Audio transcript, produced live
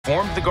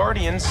Formed the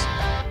Guardians.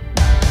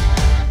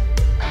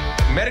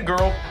 Met a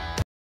girl.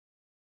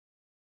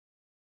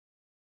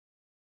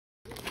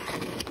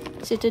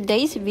 So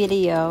today's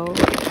video,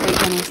 we're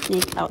gonna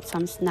sneak out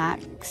some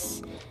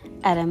snacks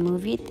at a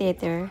movie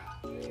theater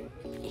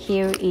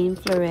here in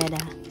Florida,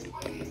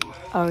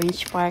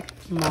 Orange Park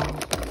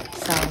Mall.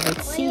 So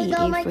let's see if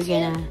we're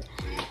gonna...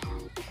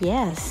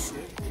 Yes.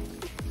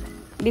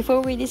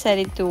 Before we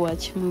decided to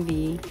watch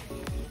movie,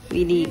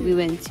 we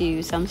went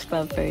to Sam's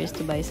Club first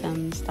to buy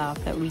some stuff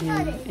that we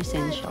need,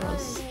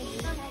 essentials.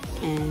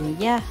 And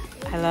yeah,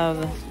 I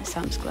love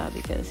Sam's Club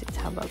because it's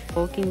have a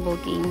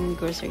bulking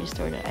grocery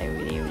store that I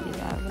really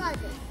love.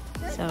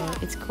 So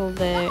it's cool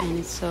there and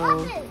it's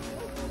so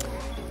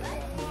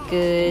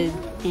good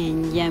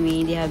and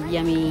yummy. They have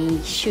yummy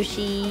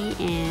sushi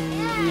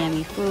and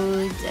yummy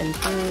foods and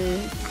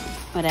food,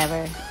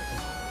 whatever.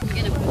 I'm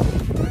gonna put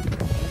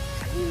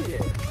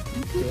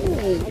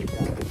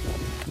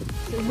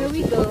So here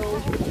we go.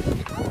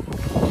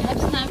 I have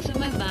snacks in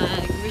my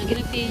bag. We're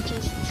gonna be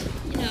just,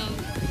 not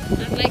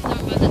like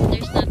normal that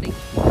there's nothing.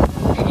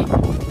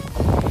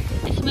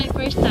 It's my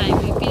first time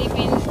in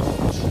Philippines.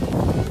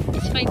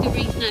 It's fine to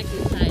bring snacks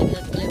inside.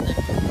 That's like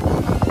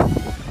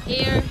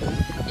here,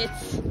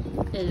 it's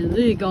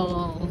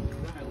illegal.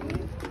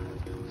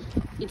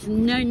 It's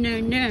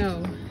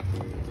no.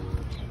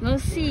 We'll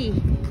see.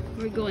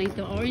 We're going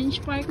to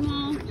Orange Park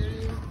Mall.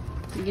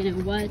 We're gonna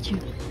watch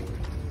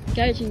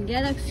Guardian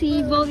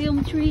Galaxy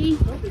Volume 3.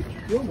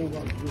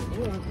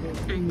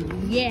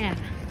 And yeah,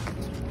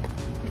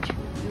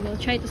 we will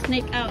try to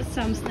sneak out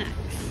some snacks.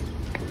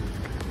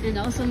 And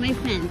also my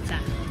Fanta.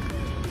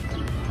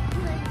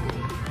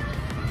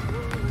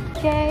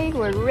 Okay,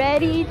 we're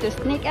ready to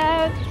sneak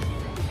out.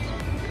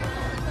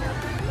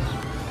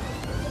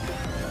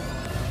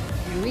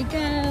 Here we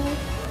go.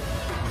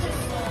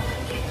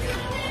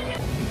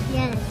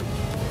 Yeah.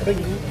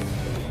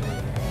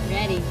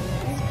 Ready.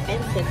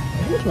 Expensive.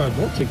 How much are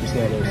adult tickets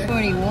nowadays?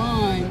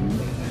 41.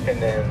 And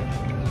then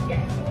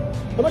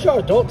How much are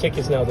adult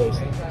tickets nowadays?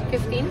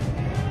 15.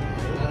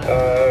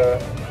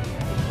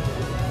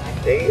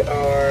 they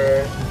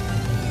are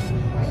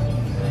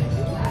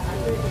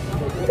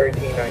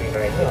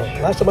 $13.99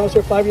 each. Last time I was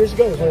here 5 years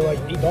ago, it was only like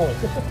 $8.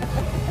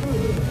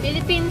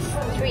 Philippines,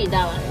 $3.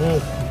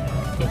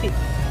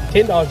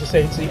 $10 to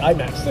say it's the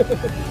IMAX.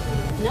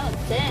 No,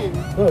 10.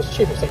 No, it's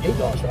cheap. It's like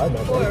 $8 for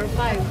IMAX. 4 right? or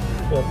 5.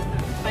 Yeah.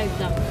 $5.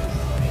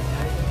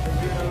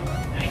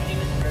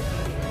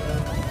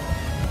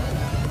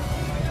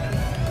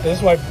 This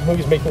is why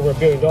movies make over $1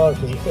 billion.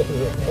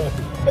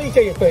 But you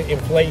take into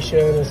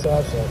inflation and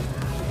stuff. So.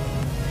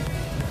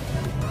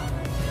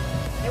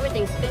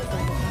 Everything's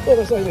expensive. Well,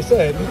 that's like they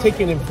said. You take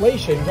in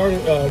inflation.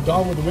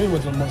 Gone with the Wind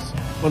was one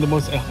of the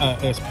most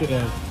highest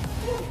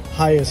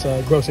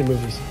grossing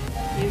movies.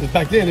 Because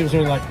back then it was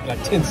only like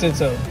 10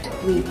 cents a.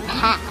 We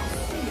passed.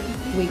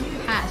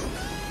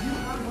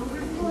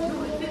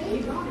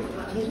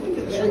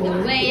 On the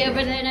way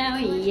over there now,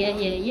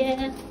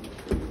 yeah.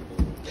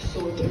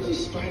 So if there's a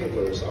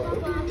Spider-Verse, I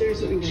wonder if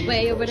there's a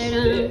Way over there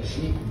now.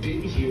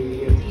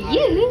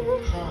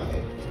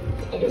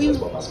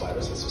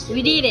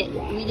 We did it.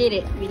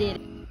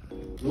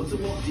 What's a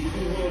Walt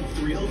Disney World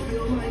thrill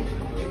feel like?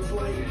 It's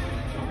like,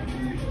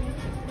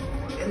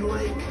 and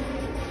like,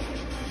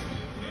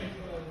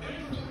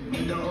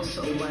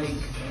 so like,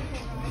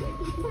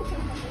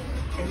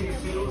 and it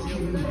feels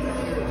even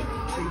better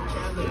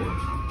together.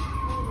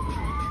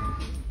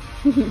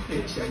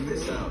 Hey, check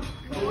this out.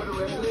 Florida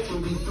residents will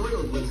be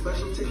thrilled with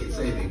special ticket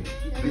savings.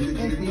 Visit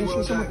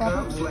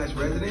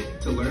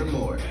DisneyWorld.com/resident to learn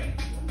more.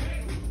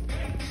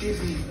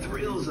 Disney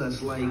thrills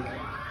us like